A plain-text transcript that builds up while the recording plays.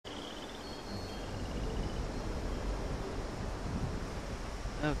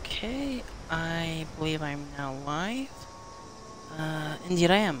Okay, I believe I'm now live. Indeed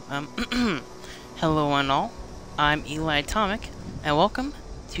I am. Hello one all. I'm Eliatomic, and welcome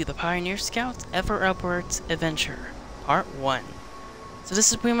to the Pioneer Scouts Ever Upwards Adventure, Part 1. So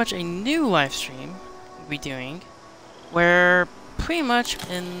this is pretty much a new live stream we'll be doing, where pretty much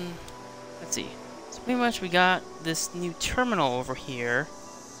so pretty much we got this new terminal over here,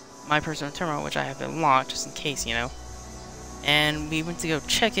 my personal terminal, which I have unlocked just in case, you know. And we went to go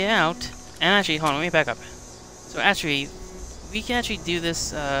check it out, and actually, hold on, let me back up. So actually, we can actually do this,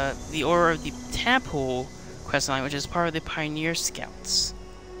 the Order of the Tadpole questline, which is part of the Pioneer Scouts.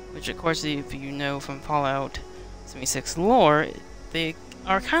 Which, of course, if you know from Fallout 76 lore, they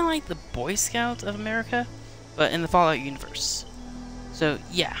are kind of like the Boy Scouts of America, but in the Fallout universe. So,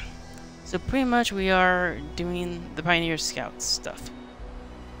 yeah. So pretty much we are doing the Pioneer Scouts stuff.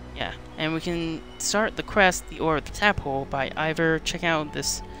 Yeah, and we can start the quest, the Order of the Tadpole, by either checking out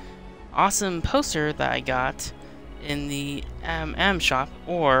this awesome poster that I got in the shop,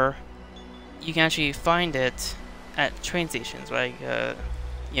 or you can actually find it at train stations, like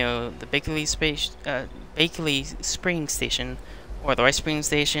you know, the Bakeley Spring Station, or the Rice Spring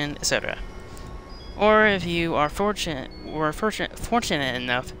Station, etc. Or if you are fortunate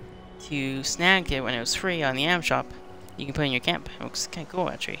enough to snag it when it was free on the shop, you can put it in your camp. It looks kind of cool,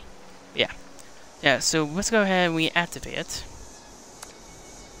 actually. But yeah, so let's go ahead and we activate it. Let's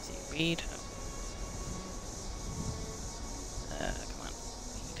see, read. Come on.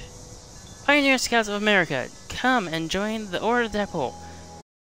 Read. Pioneer Scouts of America, come and join the Order of the Tadpole.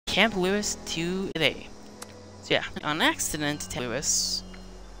 Camp Lewis today. So yeah, on accident, Lewis.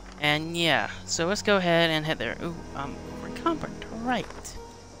 And yeah, so let's go ahead and head there. Ooh, over encumbered. Right.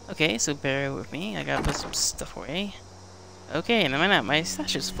 Okay, so bear with me. I gotta put some stuff away. Okay, and then my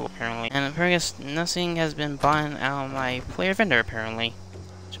stash is full apparently. And I guess nothing has been bought out of my player vendor apparently.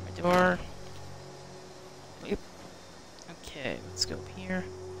 Shut my door. Wait. Okay, let's go up here.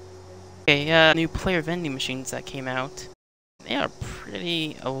 Okay, new player vending machines that came out. They are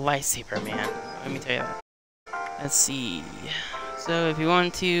pretty a lifesaver, man. Let me tell you that. Let's see. So if you're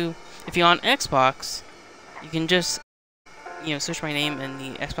on Xbox, you can just, you know, search my name in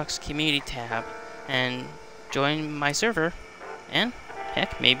the Xbox community tab and join my server, and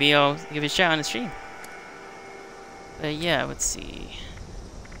heck, maybe I'll give it a shout on the stream. But yeah, let's see.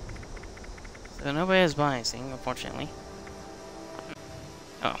 So nobody has bought anything, unfortunately.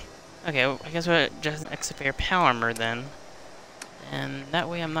 Oh, okay. Well, I guess we'll just execute power armor then, and that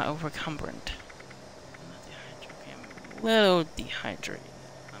way I'm not overcumbered. I'm a little dehydrated.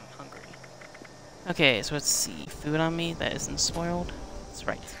 I'm hungry. Okay, so let's see. Food on me that isn't spoiled. That's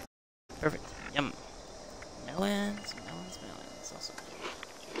right. Perfect. Yum. Melons. Awesome.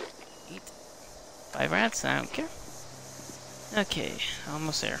 Eat. 5 rats, I don't care. Okay,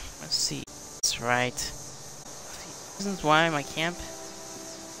 almost there. Let's see. That's right. Reasons why my camp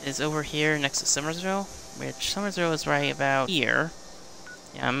is over here next to Summersville, which Summersville is right about here.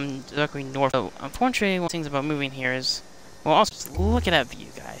 Yeah, I'm directly north. So, unfortunately, one of the things about moving here is, well, also, just look at that view,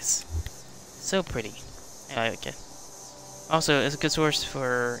 guys. So pretty. I like it. Also, it's a good source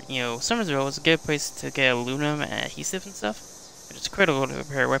for, you know, Summersville is a good place to get aluminum and adhesive and stuff, which is critical to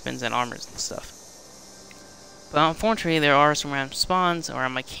repair weapons and armors and stuff. But unfortunately, there are some random spawns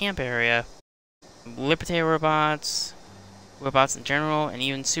around my camp area. Liberty robots in general, and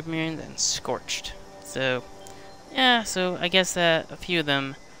even Supermutants and Scorched. So, yeah, so I guess that a few of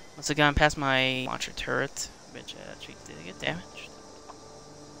them must have gone past my launcher turret, which actually did get damaged.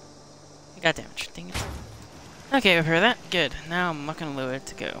 It got damaged, dang it. Okay, repair that. Good. Now I'm mucking loaded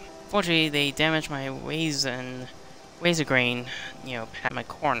to go. Fortunately, they damaged my raisin grain, you know, past my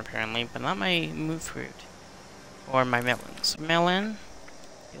corn apparently, but not my mood fruit. Or my melons. Melon.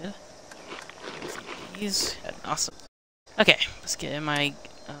 Good. These. Awesome. Okay, let's get in my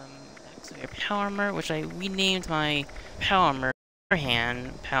power armor, which I renamed my power armor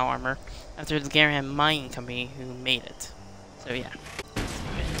power armor after the Garrahan mining company who made it. So yeah.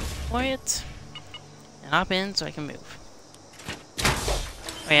 Deploy it. And hop in so I can move.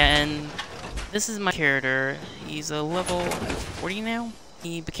 Oh yeah, and this is my character. He's a level 40 now.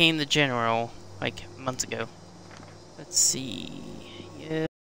 He became the general like months ago. Let's see. Yeah,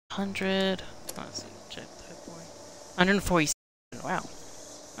 100. Let's see. Check type 147. Wow.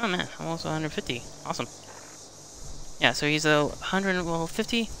 Oh man, almost 150. Awesome. Yeah, so he's a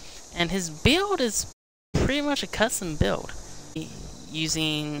 150, and his build is pretty much a custom build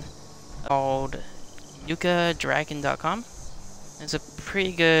using called nukadragon.com. It's a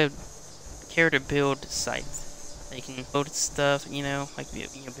pretty good character build site. You can build stuff, you know, like you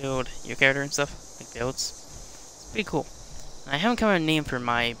build your character and stuff, like builds. It's pretty cool. I haven't come up with a name for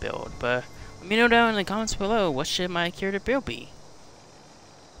my build, but let me know down in the comments below what should my character build be.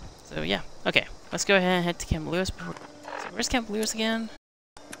 So yeah, okay. Let's go ahead and head to Camp Lewis. So where's Camp Lewis again?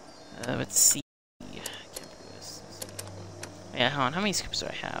 Let's see. Camp Lewis. Yeah, hold on. How many scoops do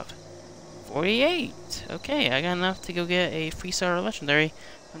I have? 48! Okay, I got enough to go get a 3-star legendary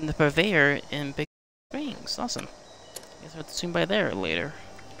from the purveyor in Big Springs. Awesome. Guess I'll swing by there later.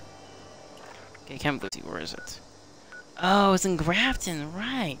 Okay, Camp Lewis. Where is it? Oh, it's in Grafton,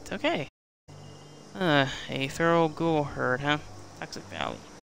 right. Okay. A feral ghoul herd, huh? Toxic Valley.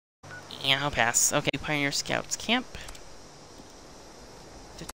 Yeah, I'll pass. Okay, Pioneer Scouts camp.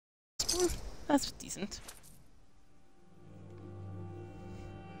 That's decent.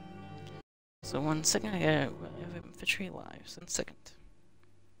 So 1 second, I have infantry lives. 1 second.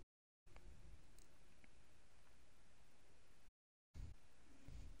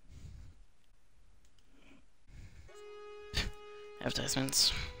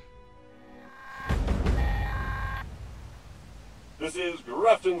 Advertisements. This is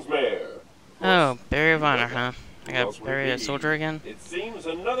Grafton's mayor. Oh, Barrier of Honor, huh? I got Barrier Soldier again. It seems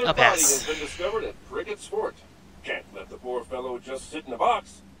another I'll body pass. has been discovered at Prickett's Fort. Can't let the poor fellow just sit in a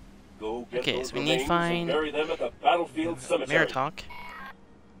box. Go get Okay, those so we need to remains find and bury them at the battlefield cemetery. Meritalk.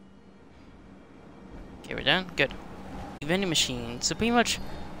 Okay, we're done. Good. Vending machine. So pretty much,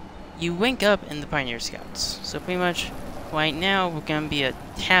 you link up in the Pioneer Scouts. So pretty much, right now we're gonna be a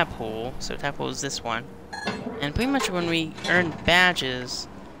tadpole. So tadpole is this one. And pretty much when we earn badges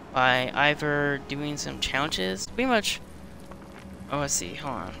by either doing some challenges, pretty much. Oh, let's see.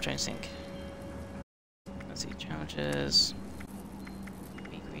 Hold on, I'm trying to think. Let's see, challenges.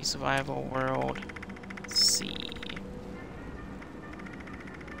 Weekly survival world. Let's see.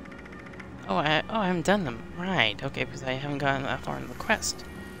 Oh, I haven't done them. Right. Okay, because I haven't gotten that far in the quest.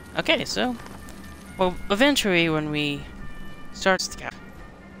 Okay, so, well, eventually when we start Scout,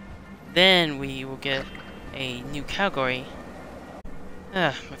 then we will get a new category.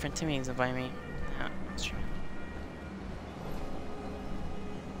 My friend Timmy is inviting me. Oh, that's true.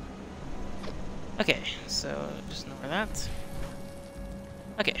 Okay, so just ignore that.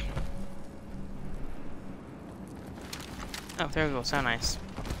 Okay. Oh, there we go. So nice.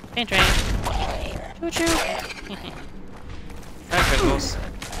 Paint train. Choo choo. That's Riggles.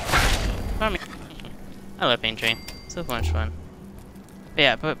 Farm me. I love paint train. So much fun. But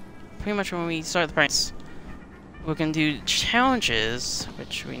yeah, but pretty much when we start the price, we're gonna do challenges,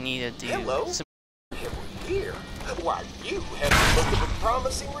 which we need to do. Hello. Here. Why, you have the look of a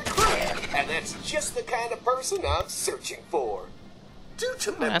promising recruit, and that's just the kind of person I'm searching for. Due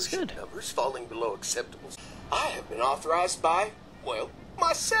to membership numbers falling below acceptable, I have been authorized by, well,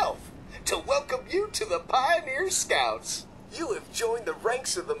 myself, to welcome you to the Pioneer Scouts. You have joined the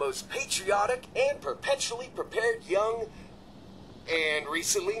ranks of the most patriotic and perpetually prepared young, and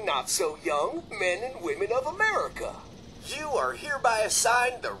recently not so young, men and women of America. You are hereby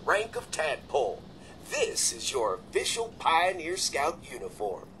assigned the rank of Tadpole. This is your official Pioneer Scout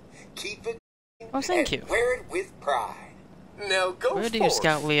uniform. Keep it and wear it with pride. Now go forth, your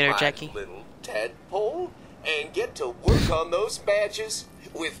scout leader, Jackie. Little Tadpole, and get to work on those badges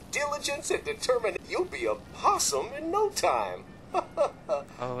with diligence and determination. You'll be a possum in no time.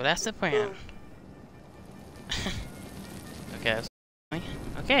 Oh, that's the plan. Okay.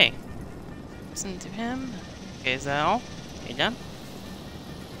 Okay. Listen to him. Okay, is that all? Okay, done?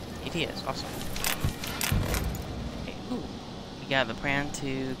 It is. Awesome. Okay, ooh. We got the plan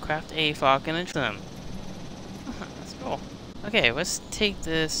to craft a falcon and trim. That's cool. Okay, let's take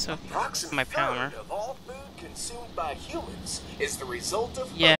this. Okay, my power. Of all food consumed by humans is the result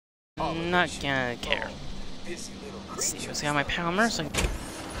of yeah, I'm not gonna care. Let's see, let's got my power. So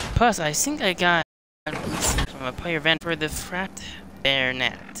plus, I think I got from a player event for the Frat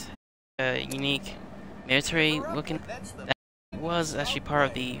Bayonet. A unique military looking that was actually part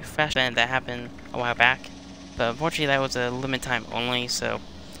of the flash event that happened a while back. But unfortunately that was a limited time only, so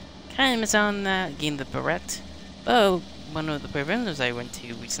kinda missed out on that, getting the beret. But one of the player events I went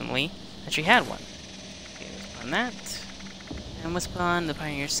to recently actually had one. Okay, let's put on that. And let's put on the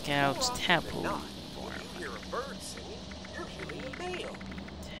Pioneer Scouts tadpole form.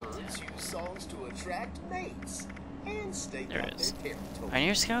 There it is.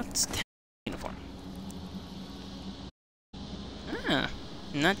 Pioneer Scouts uniform. Ah,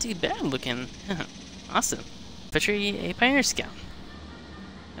 not too bad looking. Awesome. Picture a Pioneer Scout.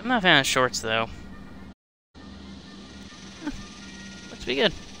 I'm not a fan of shorts though. Looks pretty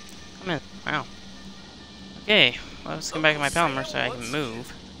good. Come in. Wow. Okay, well, let's come back to my Palmer so I can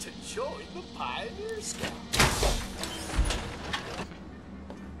move. To join the Pioneer Scouts.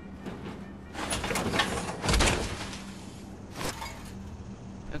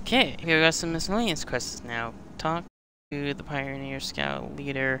 Okay, here we got some miscellaneous quests now. Talk to the Pioneer Scout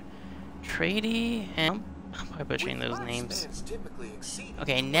leader, Trady, and I'm probably butchering those names.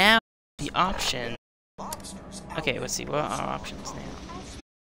 Okay, now the option. Okay, let's see, what are our options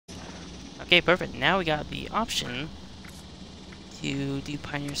now? Okay, perfect. Now we got the option to do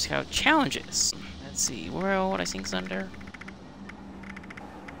Pioneer Scout challenges. Let's see, world, I think it's under.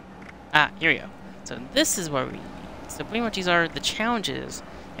 Ah, here we go. So this is where so pretty much these are the challenges,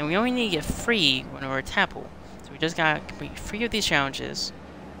 and we only need to get free when we're a tadpole. So we just gotta complete 3 of these challenges.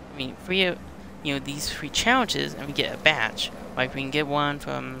 I mean, 3 of, these 3 challenges, and we get a badge. Like we can get one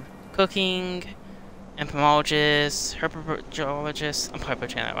from cooking, entomologist, herpetologist, I'm probably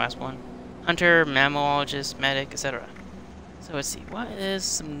butchering that last one, hunter, mammalologist, medic, etc. So let's see, what is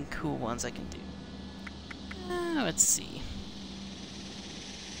some cool ones I can do? Let's see.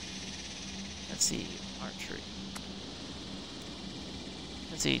 Let's see, archery.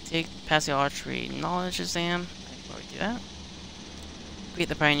 Let's see, pass the archery knowledge exam. I can probably do that. Complete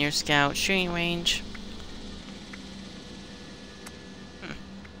the Pioneer Scout shooting range.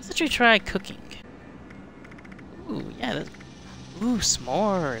 Let's actually try cooking. Ooh, yeah. Ooh,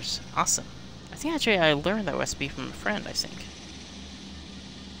 s'mores. Awesome. I think actually I learned that recipe from a friend, I think.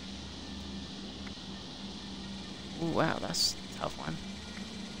 Ooh, wow, that's a tough one.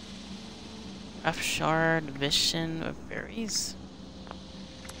 Rough shard vision of berries.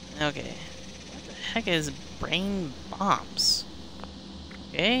 Okay. What the heck is brain bombs?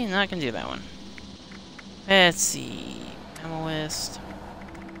 Okay, not gonna do that one. Let's see. Mammalist.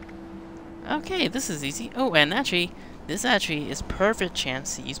 Okay, this is easy. Oh, and actually, this actually is perfect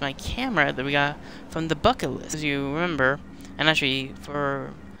chance to use my camera that we got from the bucket list. As you remember, and actually, I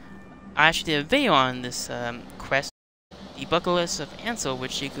actually did a video on this quest, the bucket list of Ansel,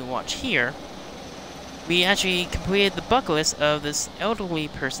 which you can watch here. We actually completed the bucket list of this elderly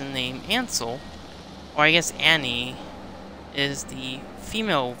person named Ansel, or I guess Annie is the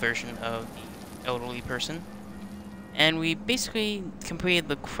female version of the elderly person. And we basically completed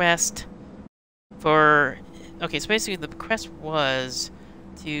the quest for... Okay, so basically the quest was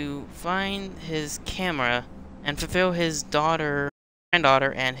to find his camera and fulfill his granddaughter,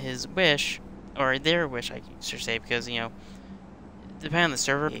 and his wish, or their wish, I should say, because, depending on the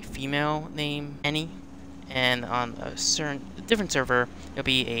server, a female named Annie, and on a different server, it'll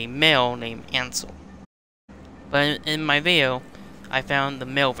be a male named Ansel. But in my video, I found the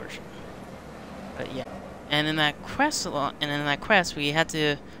male version. But yeah, and in that quest, we had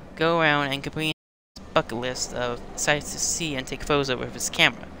to go around and complete a bucket list of sites to see and take photos of with his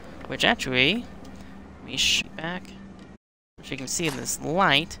camera. Which actually, let me shoot back, which you can see in this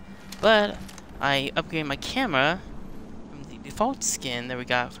light. But I upgraded my camera from the default skin that we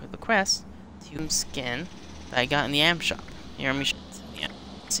got for the quest to skin that I got in the amp shop. Here, let me show you. Yeah,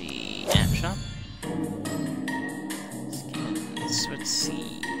 let's see, amp shop. Skins, let's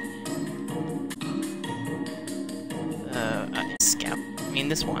see. Scout. I mean,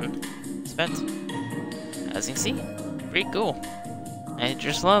 this one. But as you can see, pretty cool. I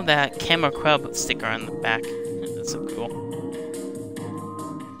just love that camera crab sticker on the back. That's so cool.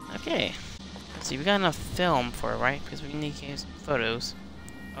 Okay. So we got enough film for it, right? Because we need to use photos.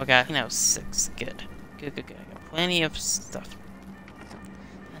 Okay, I think that was 6. Good. Good. I got plenty of stuff.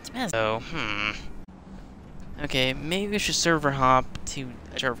 That's bad. So, okay, maybe we should server hop to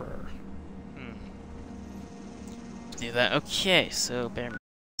a server. Do that. Okay, so bear me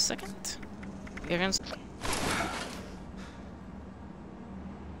a second. We're gonna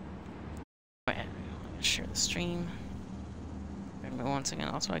share the stream. Bear me 1 second.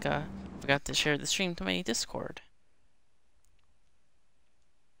 Also, I forgot to share the stream to my Discord.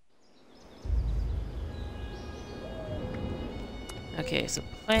 Okay, so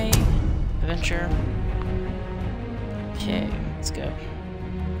play, adventure. Okay, let's go.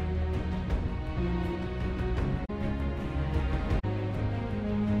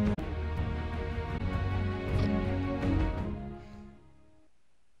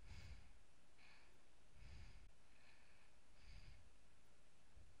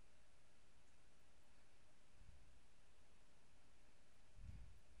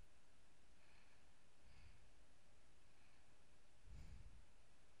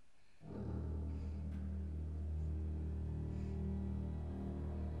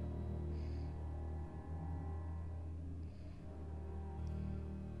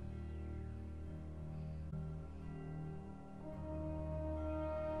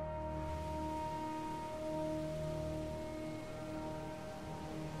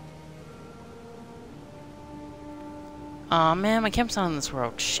 Aw, man, my camp's not in this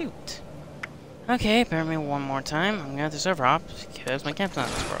world. Shoot. Okay, bear me one more time. I'm gonna have to server hop because my camp's not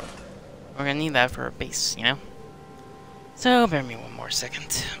in this world. We're gonna need that for a base, you know? So, bear me one more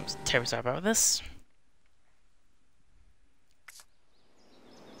second. I'm terribly sorry about this.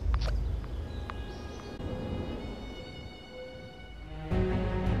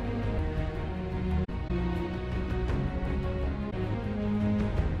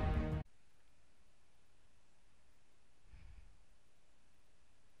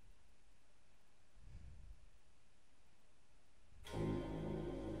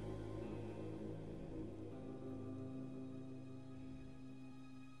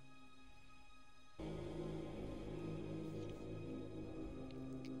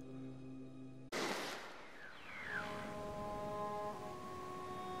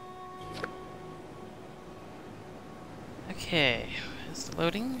 Okay, it's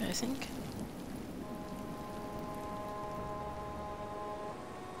loading, I think.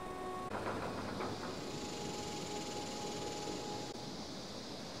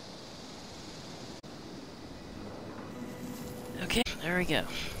 Okay, there we go.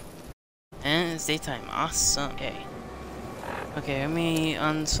 And it's daytime. Awesome. Okay. Okay, let me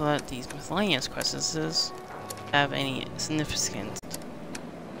unselect these miscellaneous quests. Have any significance?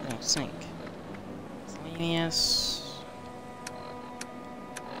 I don't think. Miscellaneous.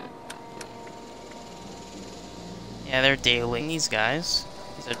 Yeah, they're daily. These guys.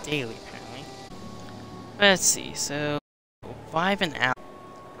 These are daily, apparently. Let's see. So, revive an owl.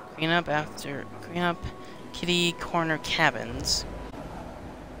 Clean up kitty corner cabins.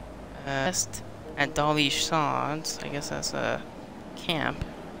 Test at Dolly Sods. I guess that's a camp.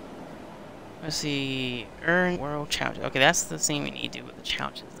 Let's see. Earn world challenge. Okay, that's the same we need to do with the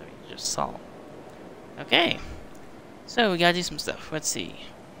challenges that we just saw. Okay. So we gotta do some stuff. Let's see.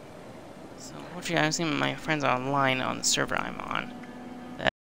 So unfortunately, I've seen my friends online on the server I'm on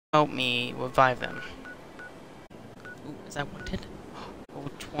that help me revive them. Ooh, is that wanted? Oh,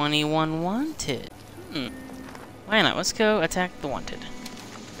 21 wanted. Why not? Let's go attack the wanted.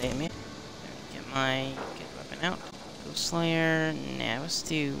 Get my weapon out. Ghost Slayer. Nah, let's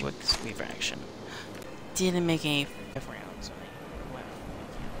do what's Weaver action. Didn't make any 5 rounds.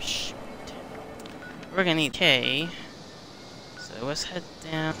 Shoot. We're gonna need K. So let's head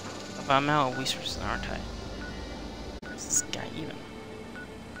down. I'm out of resources, aren't I? Where's this guy even?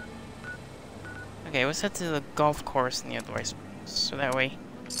 Okay, let's head to the golf course near the rice springs. So that way.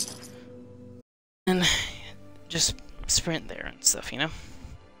 And just sprint there and stuff, you know? I'm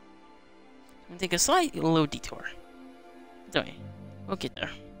gonna take a slight little detour. Don't worry, we'll get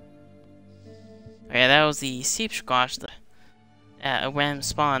there. Okay, that was the sheep squash at a random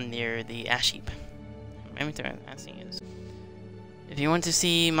spawn near the ash heap. Remember that thing is. If you want to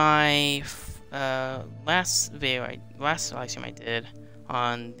see my last live stream I did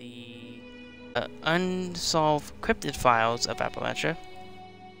on the unsolved cryptid files of Appalachia,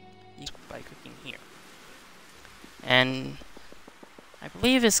 you can by clicking here. And I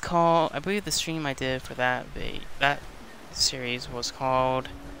believe the stream I did for that series was called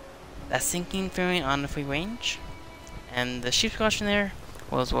That Sinking Feeling on the Free Range, and the sheep squash in there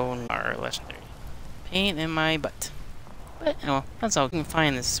was our legendary. Pain in my butt. But, well, that's all. We can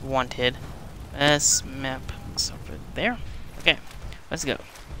find this wanted. Let's map this over there. Okay, let's go.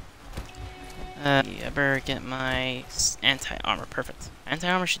 I better get my anti-armor. Perfect.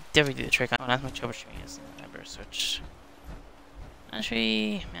 Anti-armor should definitely do the trick. I don't know how much overshooting is. I better switch.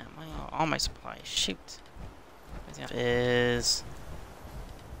 Actually, man, all my supplies. Shoot. Is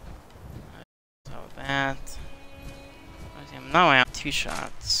that. I'm now out 2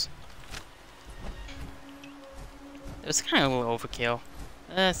 shots. It was kind of a little overkill.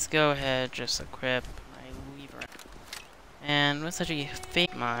 Let's go ahead, just equip my weaver. And let's actually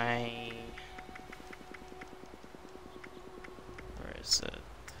fake my. Where is it?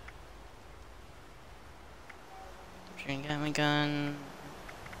 Shooting got my gun.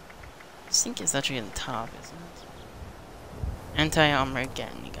 I think it's actually in the top, isn't it? Anti-armor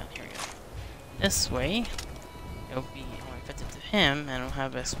again. You got here we go. This way, it'll be more effective to him, and it'll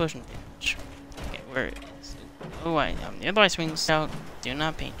have explosion damage. Okay, where is it? Oh, the other swings out. Do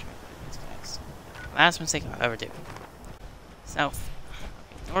not paint me. Last mistake I'll ever do. South.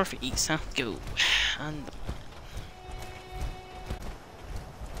 Okay, north, east, huh? Go. On the plan.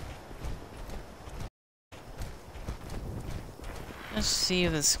 Let's see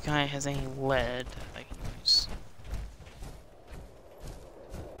if this guy has any lead I can use.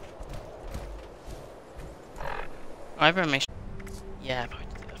 Oh, I better make sure. Yeah, I probably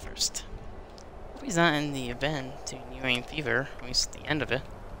do that first. Hope he's not in the event to New Rain Fever, at least at the end of it.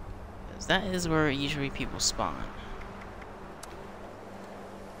 Because that is where usually people spawn.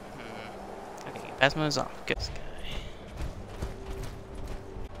 Okay, Phasma is off. Good. This guy.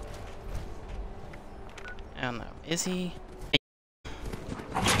 I don't know. Is he?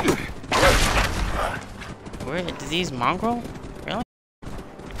 Where? Disease mongrel? Really?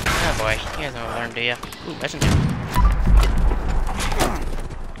 Oh boy. You guys don't learn, do ya? Ooh, legendary.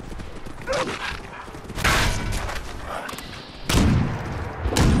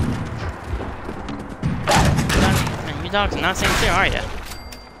 Man, you dogs are not staying still, are ya?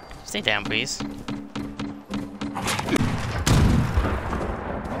 Stay down, please.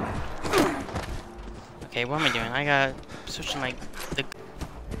 Okay, what am I doing? I gotta switch to my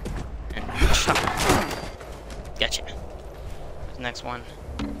and shot. Gotcha. What's the next one?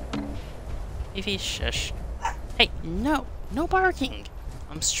 Fifi, shush. Hey, no! No barking!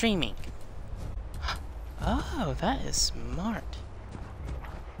 I'm streaming. Oh, that is smart.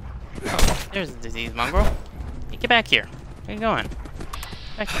 Oh, there's the disease mongrel. Hey, get back here. Where you going?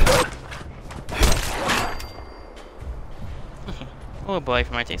 Back here. A little boy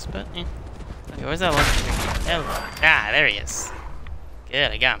for my taste, but eh. Okay, where's that legendary? Ah, there he is.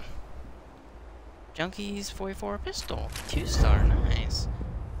 Good, I got him. Junkies 44 pistol. 2-star, nice.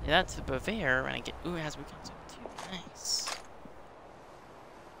 Yeah, that's the Bavair, and I get. Ooh, it has weekends too. Nice.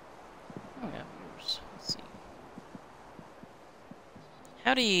 Oh, yeah, viewers. Let's see.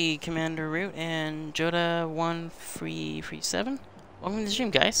 Howdy, Commander Root and Joda1337. Welcome to the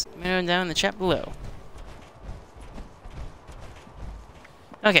stream, guys. Let me know down in the chat below.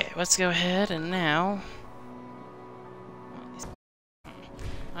 Okay, let's go ahead and now.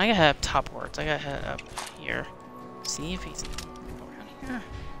 I gotta have top wards. I gotta head up here. See if he's around here.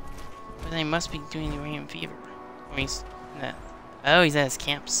 But they must be doing the Uranium Fever. Oh, he's at his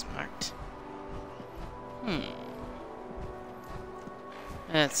camp. Smart.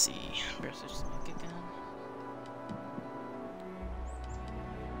 Let's see. Where's this good gun?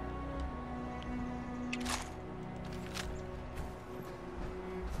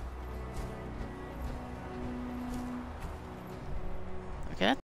 Okay,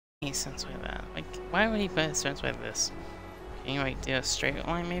 that makes sense with that. Like, why would he put a sense with this? Can you like do a straight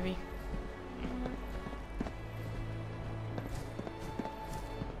line maybe?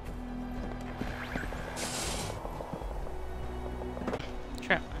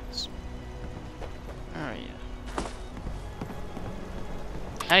 Trap lines. Oh yeah.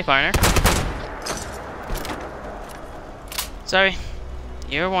 Howdy, partner. Sorry,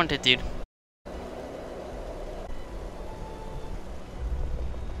 you're wanted, dude.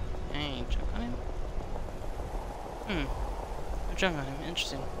 Junk on him,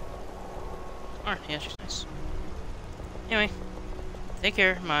 interesting. Alright, yeah, she's nice. Anyway, take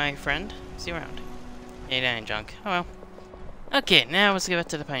care, my friend. See you around. Yeah, that ain't junk. Oh well. Okay, now let's get back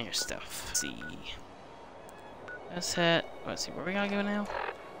to the Pioneer stuff. Let's see. Let's hit. Let's see, where we gotta go now?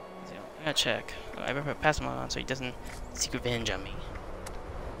 I gotta check. Oh, I better pass him on so he doesn't seek revenge on me.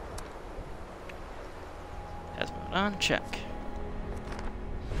 Pass him on, check.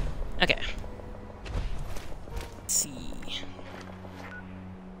 Okay. Let's see.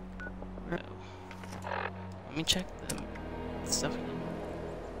 Let me check the stuff again.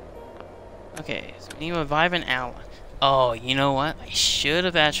 Okay, so we need to revive an ally. Oh, you know what? I should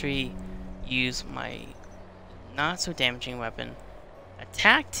have actually used my not so damaging weapon,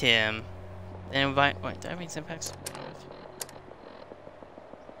 attacked him, then revive. Wait, did I have any impacts?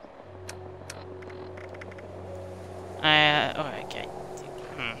 Oh, okay.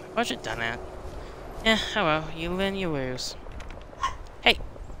 I should have done that. Yeah, oh well, you win, you lose. Hey!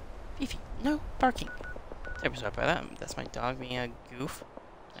 Fifi, no barking. Sorry about that. That's my dog being a goof.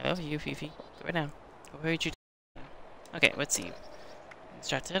 I love you, Fifi. Go right down. Where did you? Okay, let's see.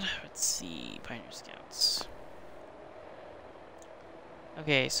 Instructed. Let's see. Pioneer Scouts.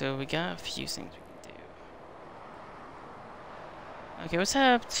 Okay, so we got a few things we can do. Okay, let's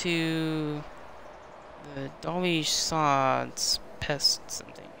head up to the Dolly Sod's Pest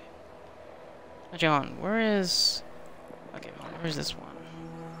something. John, where is? Okay, well, where is this one?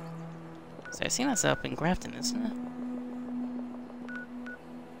 So I seen that's up in Grafton, isn't it?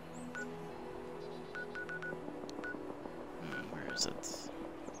 Where is it?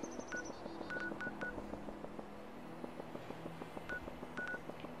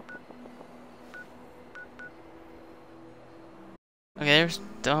 Okay, there's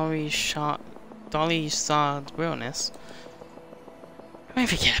Dolly Sod's Wilderness.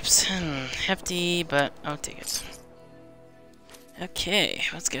 Maybe caps. Hefty, but I'll take it. Okay,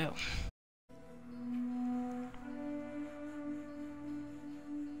 let's go.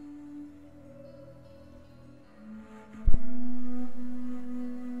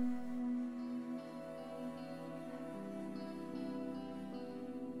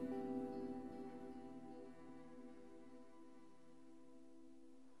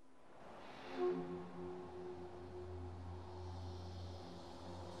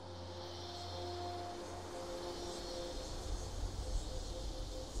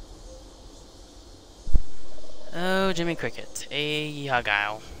 Oh, Jimmy Cricket. A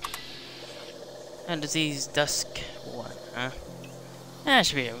Yagile. A disease dusk one, huh? I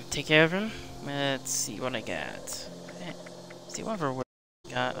should be able to take care of him. Let's see what I got. Okay. Let's see whatever we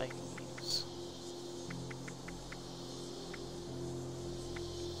got I can use.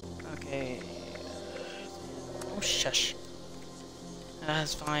 Okay. Oh, shush.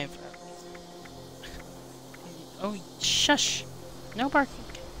 That's 5. Oh, shush. No barking.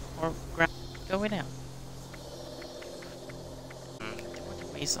 Or go way down. Don't want to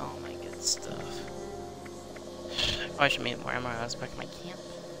waste all my good stuff. I probably should make more ammo. I was back in my camp.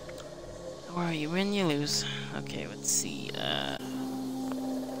 Don't worry, you win, you lose. Okay, let's see.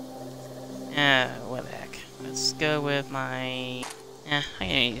 What the heck? Let's go with my. I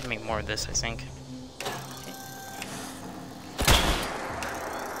need to make more of this, I think. Okay.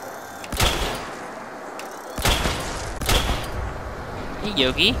 Hey,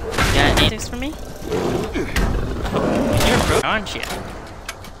 Yogi. You got any tips for me? You're broke, aren't you?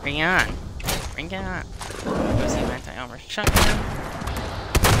 Bring it on. Bring it on. Go see my anti-armor shotgun.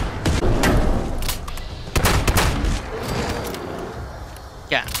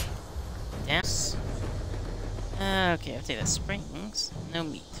 Yeah. Yes. Okay, I'll take the springs. No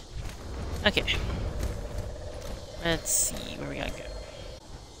meat. Okay. Let's see where we gotta go.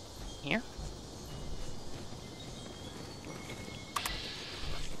 Here?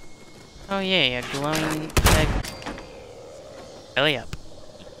 Oh yeah, a glowing egg. Belly up.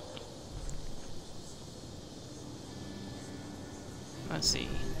 Let's see.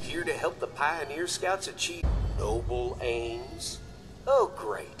 Here to help the Pioneer Scouts achieve noble aims. Oh,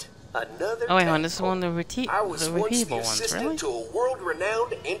 great. Another Oh, wait, hold on. This is one of the I was once the repeatable ones, assistant really? to a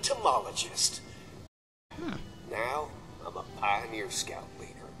world-renowned entomologist. Now, I'm a Pioneer Scout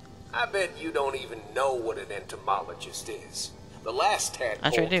leader. I bet you don't even know what an entomologist is. The last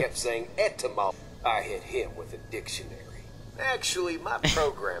tadpole kept saying etymol. I hit him with a dictionary. Actually, my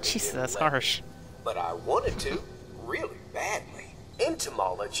programming Jesus, didn't that's let me, harsh. but I wanted to, really badly.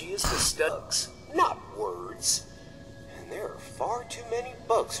 Entomology is the studies, not words. And there are far too many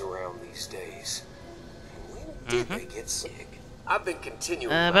bugs around these days. When did they get sick? I've been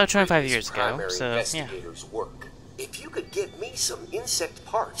continuing about 25 previous years ago, primary so, yeah. investigators' work. If you could get me some insect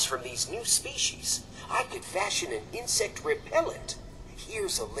parts from these new species, I could fashion an insect repellent.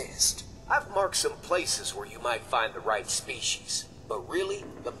 Here's a list. I've marked some places where you might find the right species, but really,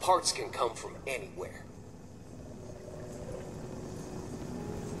 the parts can come from anywhere.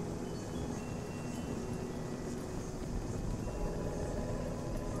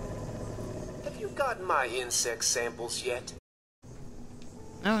 Have you gotten my insect samples yet?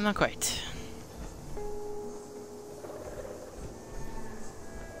 No, not quite.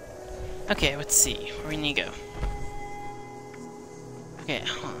 Okay, let's see. Where we need to go. Okay,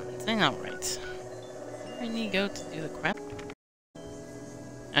 hold on. That's not right. Where do we need to go to do the crap?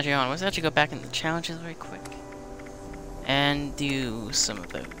 Actually, hold on. Let's actually go back in the challenges very quick. And do some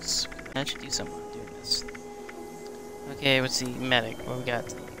of those. Actually do some of doing this. Okay, let's see. Medic. What we got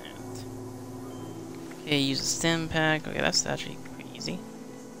to do that? Okay, use a stim pack. Okay, that's actually pretty easy.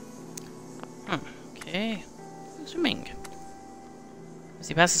 Okay. Swimming. Let's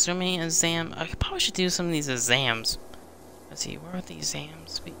see, pass the swimming exam. I probably should do some of these exams. Let's see, where are the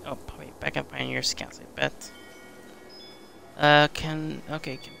exams? Oh, probably back up Pioneer Scouts, I bet.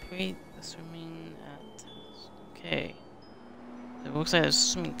 Okay, complete the swimming at, okay. It looks like there's a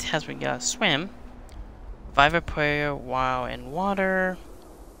swimming test we gotta swim. Revive a prayer while in water.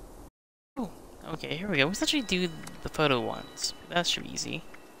 Oh, okay, here we go. Let's actually do the photo ones. That should be easy.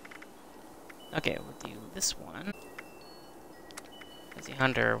 Okay, we'll do this one. Let's see,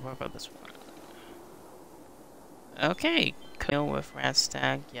 Hunter, what about this one? Okay, kill with rat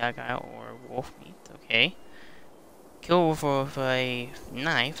stag, yaga, or wolf meat, okay. Kill with a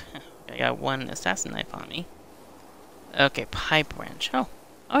knife. I got one assassin knife on me. Okay, pipe wrench. Oh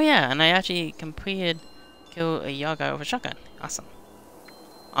yeah, and I actually completed kill a yaga with a shotgun. Awesome.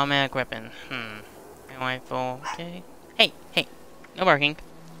 Automatic weapon. Rifle. Okay. Hey, no barking.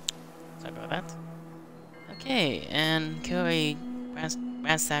 Sorry about that. Okay, and kill a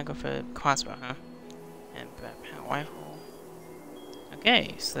rat stag with a crossbow, huh? And power rifle.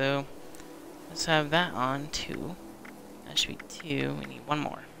 Okay, so let's have that on 2. That should be 2. We need one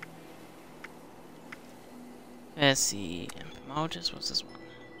more. Let's see. Entomologist, what's this one?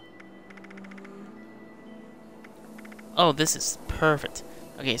 Oh, this is perfect.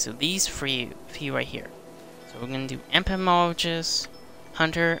 Okay, so these three right here. So we're gonna do entomologist,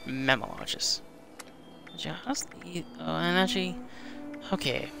 hunter, memologist. How's the and actually,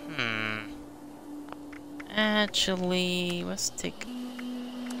 okay, actually, let's see, hold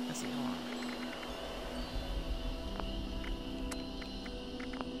on.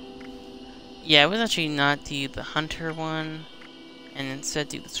 Yeah, I was actually not do the hunter one, and instead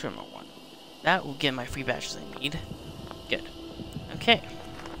do the swimmer one. That will get my free badges I need. Good. Okay.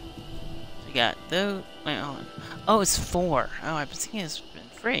 So we got those. Wait, hold on. Oh, it's 4. Oh, I've been thinking it's been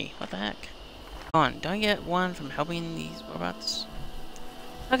free. What the heck? Hold on. Don't I get one from helping these robots?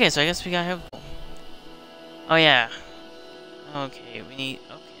 Okay, so I guess we gotta have. Oh yeah. Okay, we need.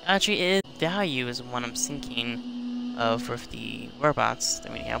 Okay, actually, value is one I'm thinking of for the robots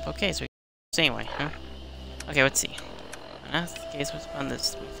that we need help. Okay, so anyway, huh? Okay, let's see. And that's the case. Let's run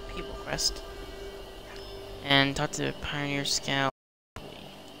this with people quest and talk to Pioneer Scout.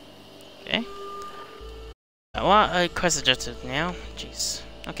 Okay. A lot of quest objectives now. Jeez.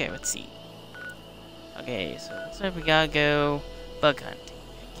 Okay, let's see. Okay, so looks like we gotta go bug hunting.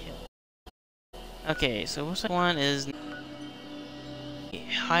 Okay, so looks like one is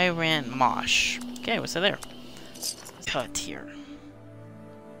Hyran Mosh. Okay, what's that there? Cut here.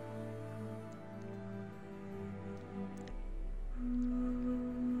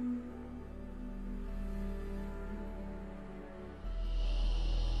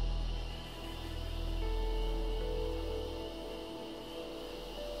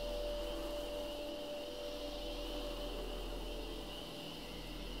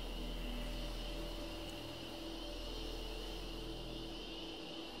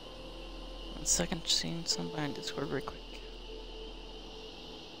 One second, seeing somebody on Discord real quick.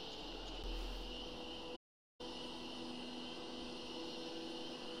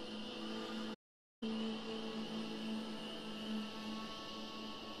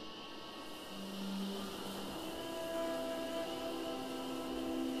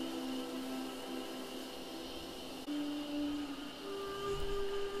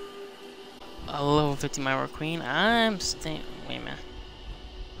 A level 50 Myra Queen. I'm staying. Wait a minute.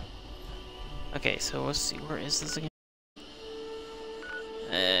 Okay, so let's see. Where is this again?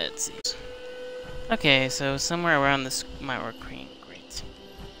 Let's see. Okay, so somewhere around this Myra Queen. Great.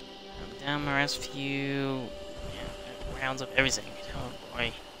 Down my last few rounds of everything. Oh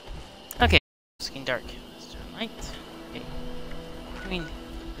boy. Okay, it's getting dark. Let's turn light. Okay. Between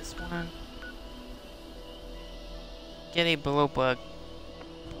this one. Get a below bug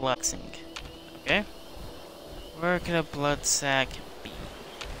blood sink. Okay. Where could a blood sack be?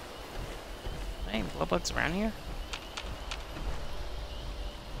 Any blood bugs around here?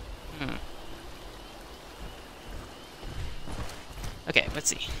 Okay, let's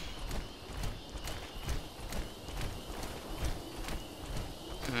see.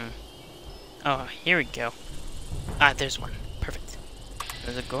 Oh, here we go. Ah, there's one. Perfect.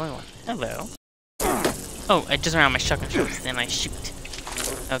 There's a glowing one. Hello. Oh, I just ran out my shotgun shells, then I shoot.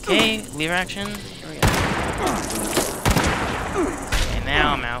 Okay, lever action. Here we go. Okay,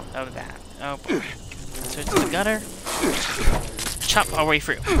 now I'm out of that. Oh boy. So to the gutter. Chop our way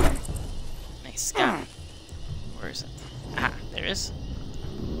through. Nice. Got him. Where is it? Ah, there it is.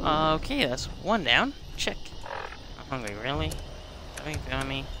 Okay, that's one down. Check. I'm hungry, really? Something on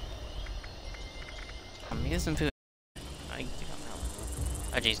me. I'm getting some food. I think I'm out.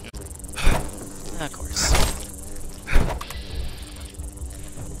 Oh jeez. Of course.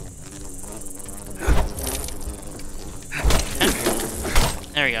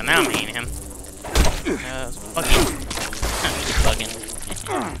 There we go, now I'm eating him.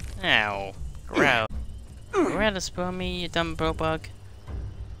 Bugging. Ow. Gross. Go ahead and spoil me, you dumb bro bug.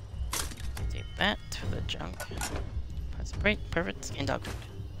 Take that to the junk. That's great, perfect. Skin dog food.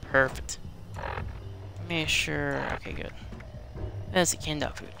 Perfect. Make sure. Okay, good. That's the canned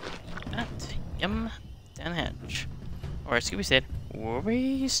dog food. That. Yum. Down the hatch. Or as Scooby said,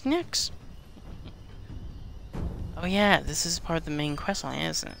 worry snacks. Oh yeah, this is part of the main quest line,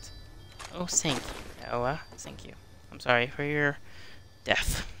 isn't it? Oh, thank you, Noah. Thank you. I'm sorry for your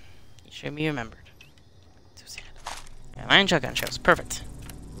death. You should be remembered. So sad. Yeah, 9 shotgun shells. Perfect.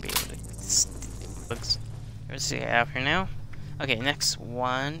 Be able to bugs. Let's see out here now. Okay, next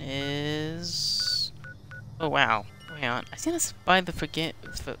one is. Oh wow. Wait on. I think that's by the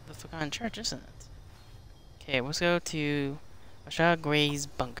Forgotten Church, isn't it? Okay, let's go to Ashah Gray's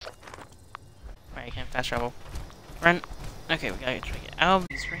bunker. Right, I can fast travel. Run. Okay, we gotta try to get out of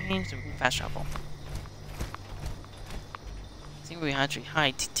these range so we can fast travel. I think we actually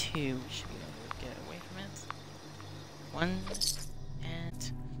hide to 2. We should be able to get away from it. 1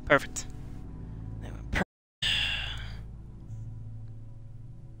 and perfect. Then we're perfect.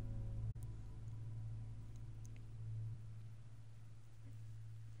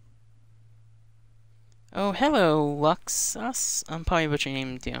 Oh, hello, Luxus. I'm probably butchering your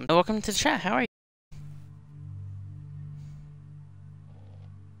name, damn. Welcome to the chat. How are you?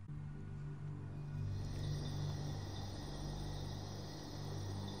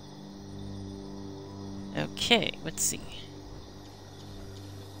 Okay, let's see.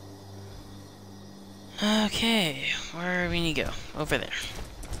 Okay, where do we need to go? Over there.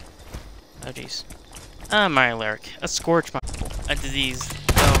 Oh jeez. Ah, my lyric. A scorch bomb. A disease.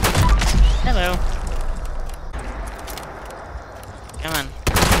 Oh. Hello. Come on.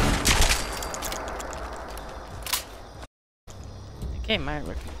 Okay, my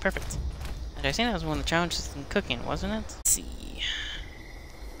lyric. Perfect. And I think that was one of the challenges in cooking, wasn't it? Let's see.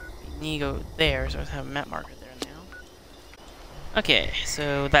 We need to go there, so I have a map marker there now. Okay,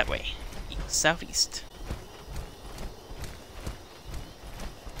 so that way. Southeast.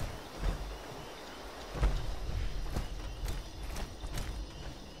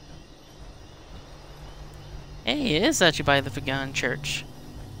 Hey, it is actually by the Forgotten Church.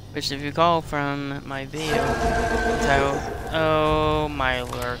 Which, if you recall from my video titled, Oh, my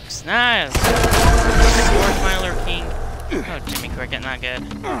lurks. Nice! George, my lurking. Oh, Jimmy Cricket, not good.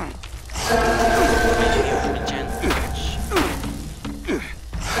 Oh,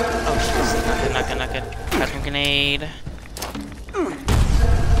 shit. Not good. That's one grenade.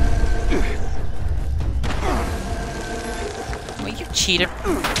 Well, you cheater.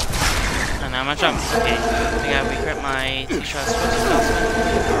 Oh, now I'm jump. Okay, I gotta regret my 2 shots.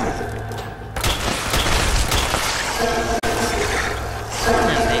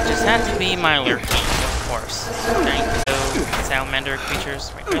 And they just had to be my lurking, of course. Trying to go salamander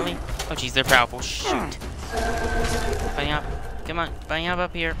creatures. Wait, really? Oh, jeez, they're powerful. Shoot. Bunny up. Come on, bunny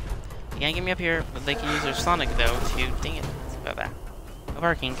up here. You can't get me up here, but they can use their Sonic, though, to... Dang it. It's about that. No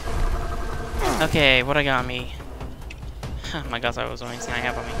barking. Okay, what I got on me? Oh my god, I was only saying I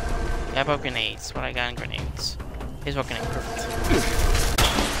have on me. Yeah, about grenades. What I got in grenades. Here's what grenade. Perfect.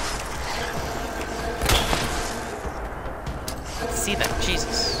 Let's see that.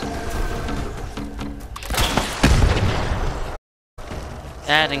 Jesus.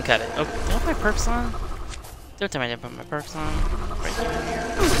 That didn't cut it. Oh, did I put my perks on? Don't tell me I didn't put my perks on. Right here.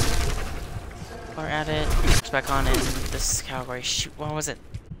 Or at it. It's back on in this category. Shoot, what was it?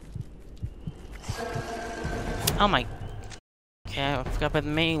 Oh my. Okay, I forgot about the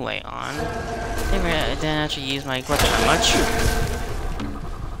melee on. I didn't actually use my weapon that much.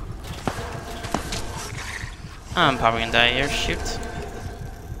 I'm probably gonna die here. Shoot.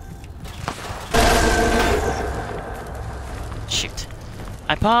 Shoot.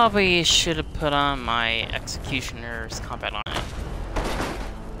 I probably should have put on my Executioner's combat on it.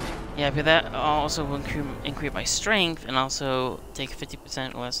 Yeah, but that also will increase my strength and also take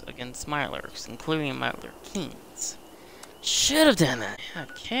 50% less against Milers, including Miler Kings. Should have done that.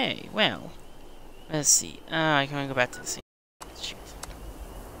 Okay, well, let's see. I can go back to the scene. Shoot.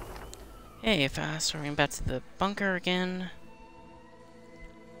 Hey, fast. We're going back to the bunker again.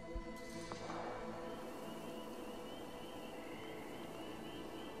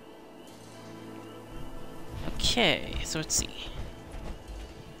 Okay, so let's see.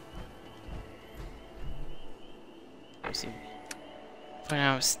 Let's see. For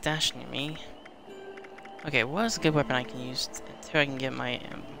now, it's stashed near me. Okay, what is a good weapon I can use until I can get my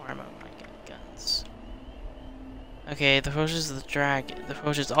more ammo on my guns? Okay, the Ferocious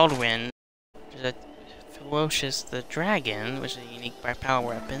Alduin, the Ferocious the Dragon, which is a unique by power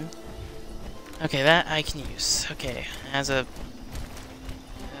weapon. Okay, that I can use. Okay, it has a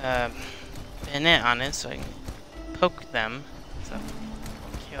bayonet on it, so I can poke them. So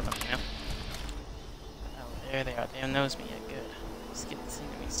kill them, you know. Oh, there they are. They don't notice me yet. Good. Let's get this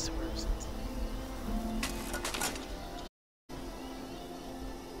enemies first.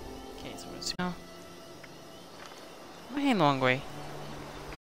 No. I'm heading the long way.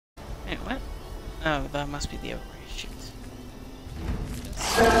 Wait, what? Oh, that must be the other way. Shoot.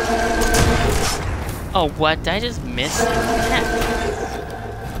 Oh, what? Did I just miss it?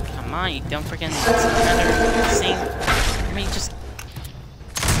 Come on, you don't freaking sing. I mean, just.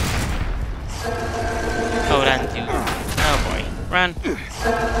 Oh, that didn't do. Oh boy. Run.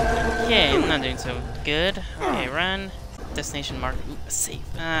 Okay, I'm not doing so good. Okay, run. Destination marker. Ooh, safe.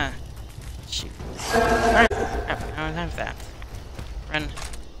 Ah. Shoot. Run! Crap, I don't have that. Run.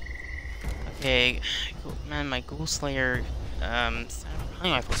 Okay. Cool. Man, my Ghoul Slayer, hunting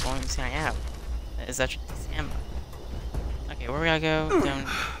rifle is the only thing I have. That is actually this ammo. Okay, where we gotta go? Down.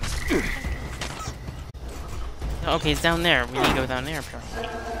 Okay, it's down there. We need to go down there, apparently.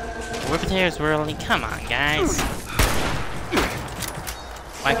 We're potatoes, we're only. Come on, guys.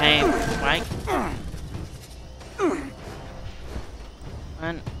 Why can't I. Why?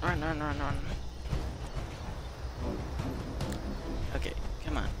 Run. Okay,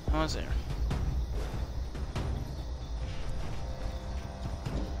 come on. Almost there.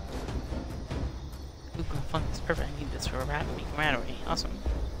 Ooh, fun. It's perfect. I need this for a rat. Awesome.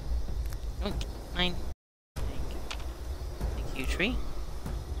 Mine. tree?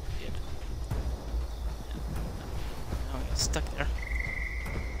 Good. Oh, I got stuck there.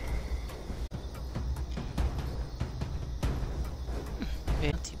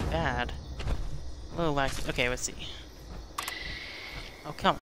 Okay, not too bad. A little laggy. Okay, let's see. Oh,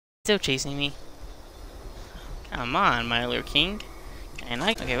 come on. Still chasing me. Come on, my little king. And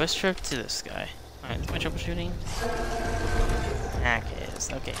okay, let's trip to this guy. Alright, is my troubleshooting?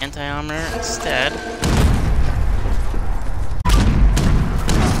 Okay, anti-armor instead.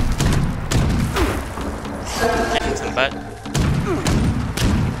 I kicked some butt.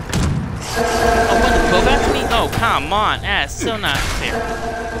 Oh, what, the go back to me? Oh, come on. That's so not fair.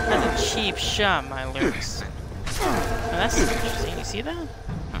 That's a cheap shot, my lyrics. Oh, that's interesting. You see that?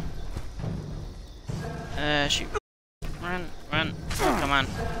 Huh. Shoot. Run. Oh, come on.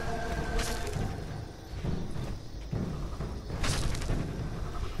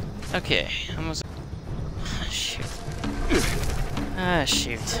 Okay, almost. Shoot.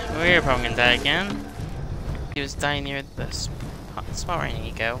 Shoot. We're probably gonna die again. He was dying near the spot where I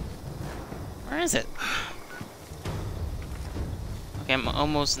need to go. Where is it? Okay, I'm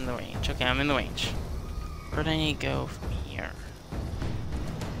almost in the range. Okay, I'm in the range. Where do I need to go from here?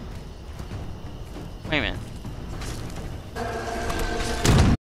 Wait a minute.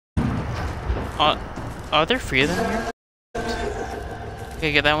 Are there 3 of them here?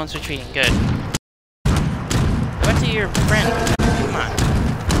 Okay, good, that one's retreating. Good. Go back to your friend. Come on.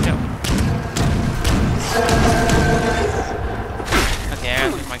 Go. Okay, I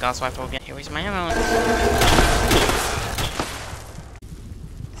gotta use my Gauss rifle again. Here, where's my ammo?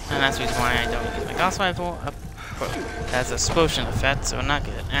 And that's the reason why I don't use my Gauss rifle. It has an explosion effect, so not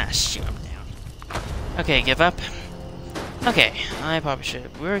good. Shoot, I'm down. Okay, give up. Okay, I probably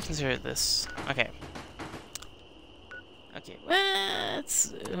should really consider this. Okay. Okay,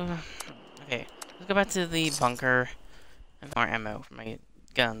 let's... okay, let's go back to the bunker and more ammo for my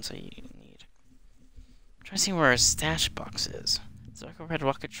gun, so you need. I'm trying to see where a stash box is. Is there like a red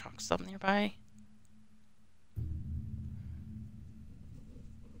rocket trunk stuff nearby?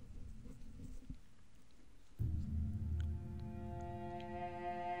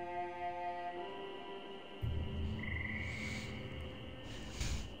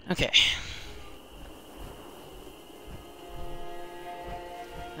 Okay.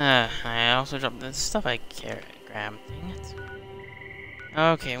 I also dropped the stuff I grabbed. Dang it.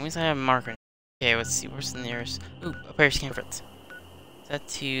 Okay, at least I have a marker. Okay, let's see. Where's the nearest? Ooh, a pair of scanfrits. Set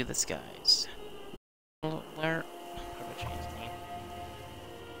to the skies. Where? Probably change his name.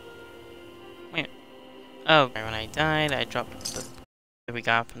 Wait. Oh, when I died, I dropped the that we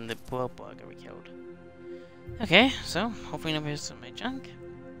got from the blow bug that we killed. Okay, so hopefully nobody's in my junk.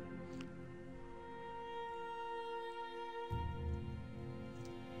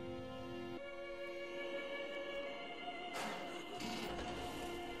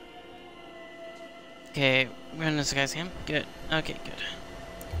 Okay, we're in this guy's camp. Good. Okay, good.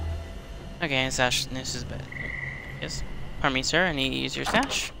 Okay, stash. This is bad. Yes. Pardon me, sir. I need to use your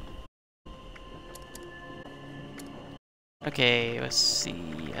stash. Okay, let's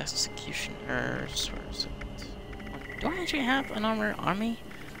see. Executioners. Where is it? Do I actually have an armored army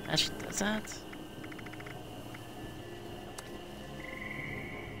that actually does that?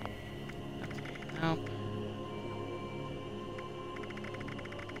 Okay, nope.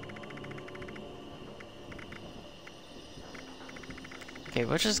 Okay,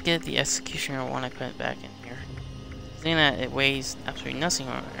 we'll just get the executioner one I put it back in here. Seeing that it weighs absolutely nothing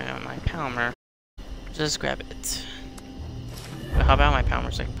on my Palmer, just grab it. But how about my Palmer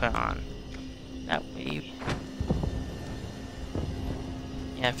so I can put on? That way.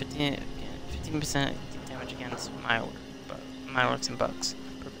 Yeah, 15% damage against Mirelurks and bugs.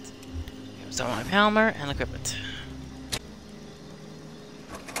 Perfect. Okay, so my Palmer and equip it.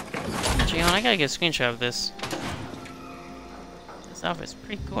 Actually, I gotta get a screenshot of this. This outfit's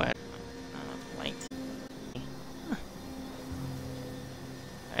pretty cool. Light. Huh.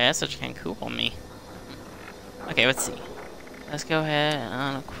 That's such kind of cool on me. Okay, let's see. Let's go ahead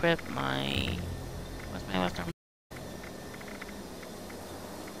and unequip my. What's my left arm?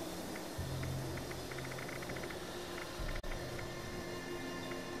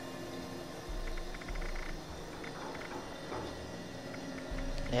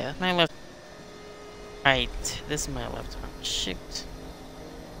 Yeah, that's my left. Right, this is my left arm. Shoot.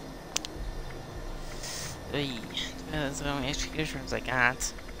 That's how many executions I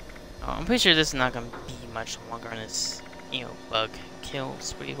got. Oh, I'm pretty sure this is not gonna be much longer on this, bug kill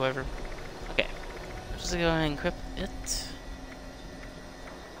spree, whatever. Okay, let's just go ahead and equip it.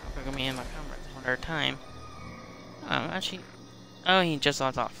 We're gonna be in my camera one at a time. Actually, oh, he just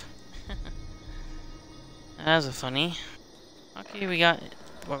logged off. That was a funny. Okay. Okay, we got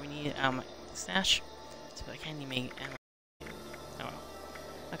what we need out of my stash. So I can't even make ammo. Oh well.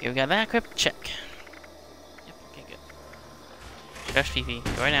 Okay, we got that equipped. Check. Yep, okay, good. Dash PP.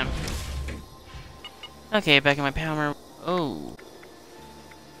 Go right down. Okay, back in my power. Oh.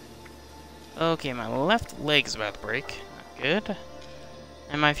 Okay, my left leg's about to break. Not good.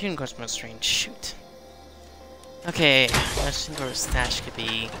 And my fusion core's most strange. Shoot. Okay, let's see where a stash could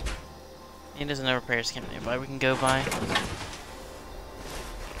be. Maybe there's another repair camp nearby we can go by.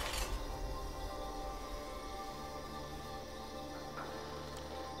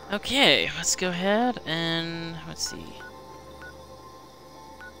 Okay, let's go ahead and let's see.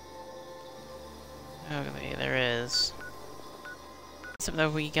 Okay, there is. Except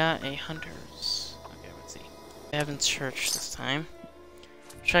that we got a hunters. Okay, let's see. We haven't searched this time.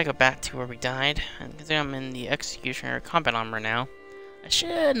 Try to go back to where we died. And considering I'm in the executioner combat armor now, I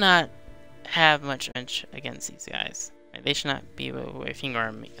should not have much against these guys. Right, they should not be able to finger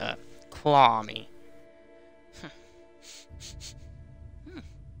on me, claw me.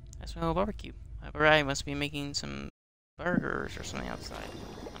 That's my barbecue. However, I must be making some burgers or something outside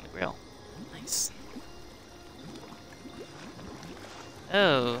on the grill. Nice.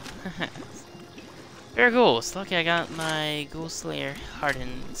 Oh, very cool. It's lucky I got my Ghoul Slayer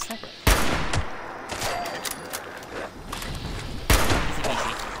hardened sniper. Easy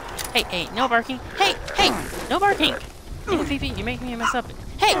peasy. Hey, hey, no barking. Hey, hey, no barking. No, Phoebe, you're making me mess up.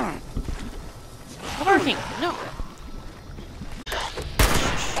 Hey, no barking. No.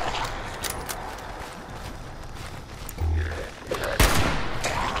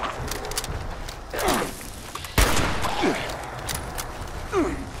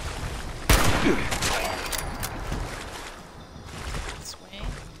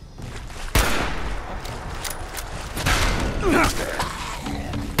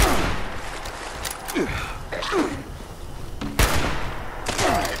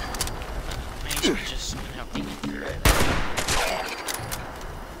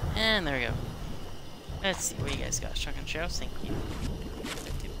 And there we go. Let's see what you guys got. Shotgun shells, thank you.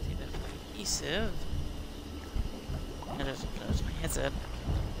 Adhesive. And there's my headset.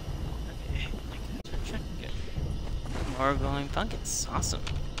 Okay, check. Good. More glowing pumpkins. Awesome.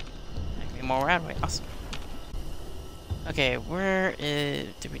 Maybe more radway. Awesome. Okay, where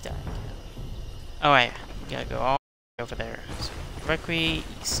did we die? Oh wait, we gotta go all the way over there. So directly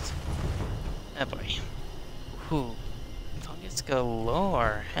east. Oh boy. Whew. Pumpkins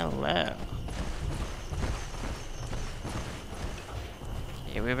galore. Hello.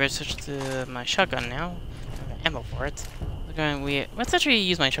 Okay, we better switch to my shotgun now. I have ammo for it. Let's actually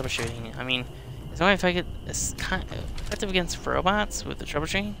use my troubleshooting. I mean, it's only effective, it's kind of effective against robots with the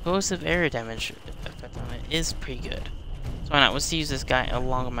troubleshooting. Explosive area damage effect on it is pretty good. So why not? Let's use this guy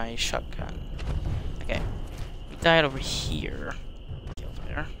along with my shotgun. Okay, we died over here. Get over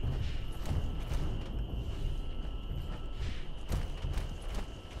there.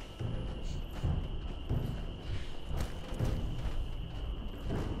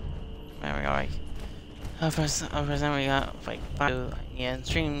 There we go. Like, first then we got like 5 and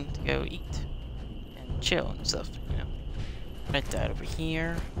stream to go eat and chill and stuff. You know, I died over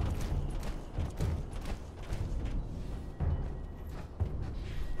here.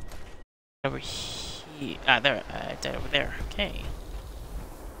 Over here. Ah, there. I died over there. Okay.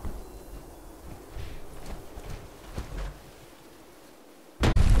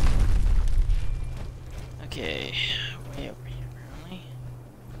 Okay. Way over here, apparently.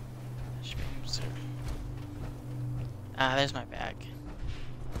 That should be almost there. Ah, there's my bag.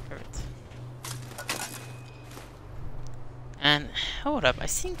 Perfect. And hold up, I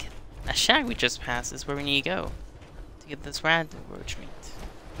think that shack we just passed is where we need to go to get this rad roach meat.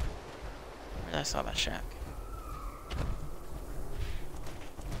 Where did I saw that shack?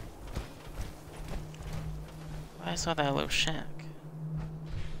 I saw that little shack.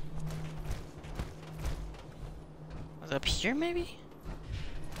 Was it up here, maybe?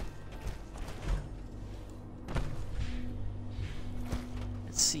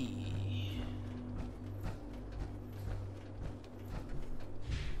 Let's see.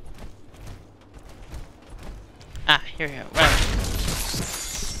 Ah, here we go. Right.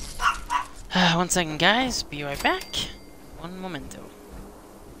 1 second, guys. Be right back. One momento.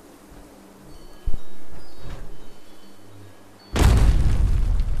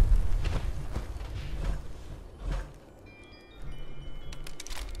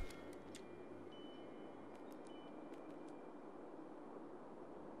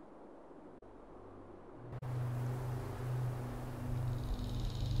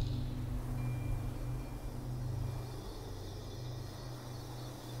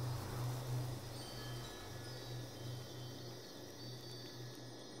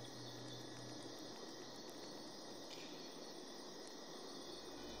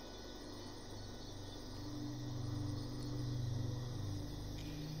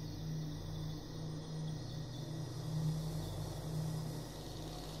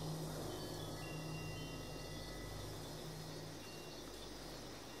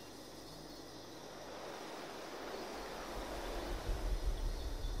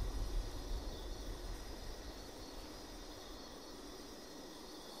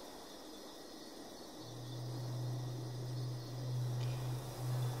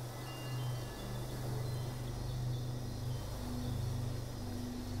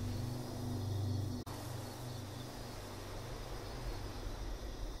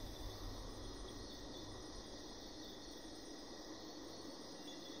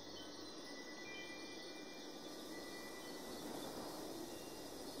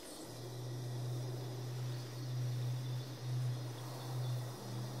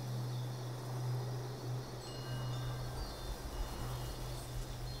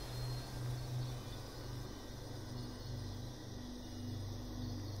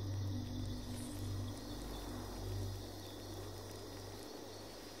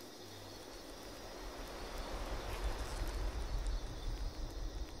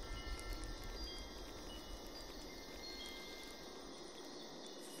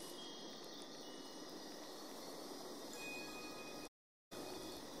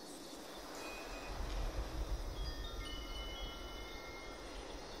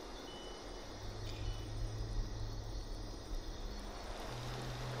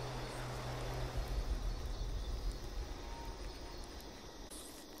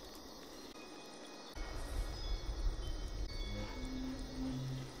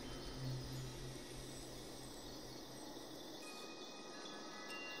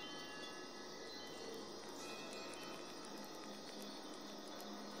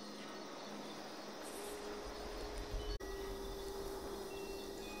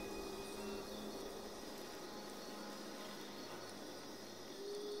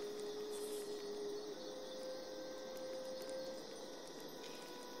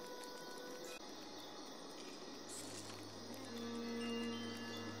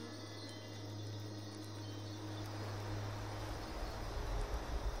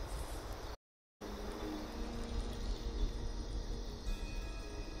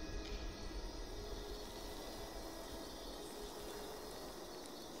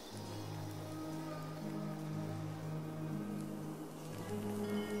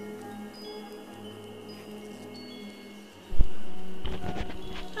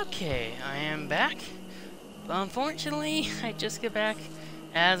 Okay, I am back. But unfortunately, I just get back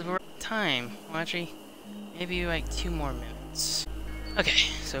as we're at time. Well, actually, maybe like 2 more minutes.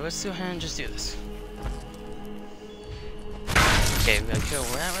 Okay, so let's go ahead and just do this. Okay, we gotta kill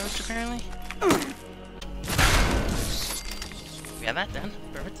that roach apparently. We got that done.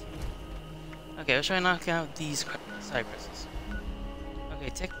 Perfect. Okay, let's try to knock out these side quests. Okay,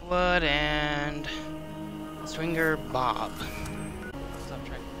 Tick Blood and Swinger Bob. Stop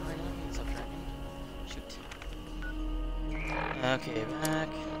tracking. Stop tracking. Shoot. Okay, back.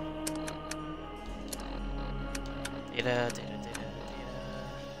 Data. Okay.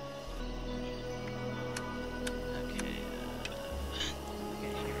 Okay,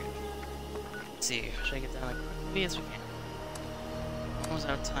 here we go. Let's see. Should I get down as quickly as we can? Almost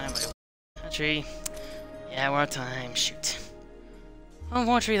out of time. Actually, yeah, we're out of time. Shoot.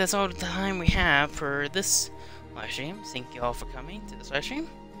 Unfortunately, that's all the time we have for this live stream. Thank you all for coming to this live stream.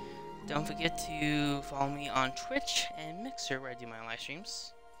 Don't forget to follow me on Twitch and Mixer where I do my live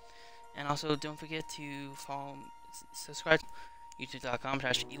streams. And also, don't forget to subscribe to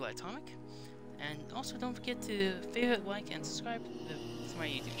youtube.com/Eliatomic. And also, don't forget to favorite, like, and subscribe to my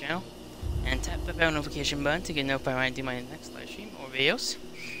YouTube channel. And tap the bell notification button to get notified when I do my next live stream or videos.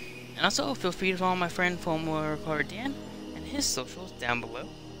 And also, feel free to follow my friend Former Recorder Dan and his socials down below.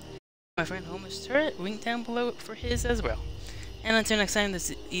 My friend Homer's Turret, link down below for his as well. And until next time, this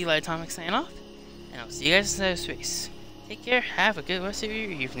is Eliatomic signing off, and I'll see you guys in outer space. Take care, have a good rest of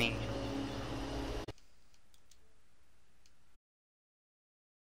your evening.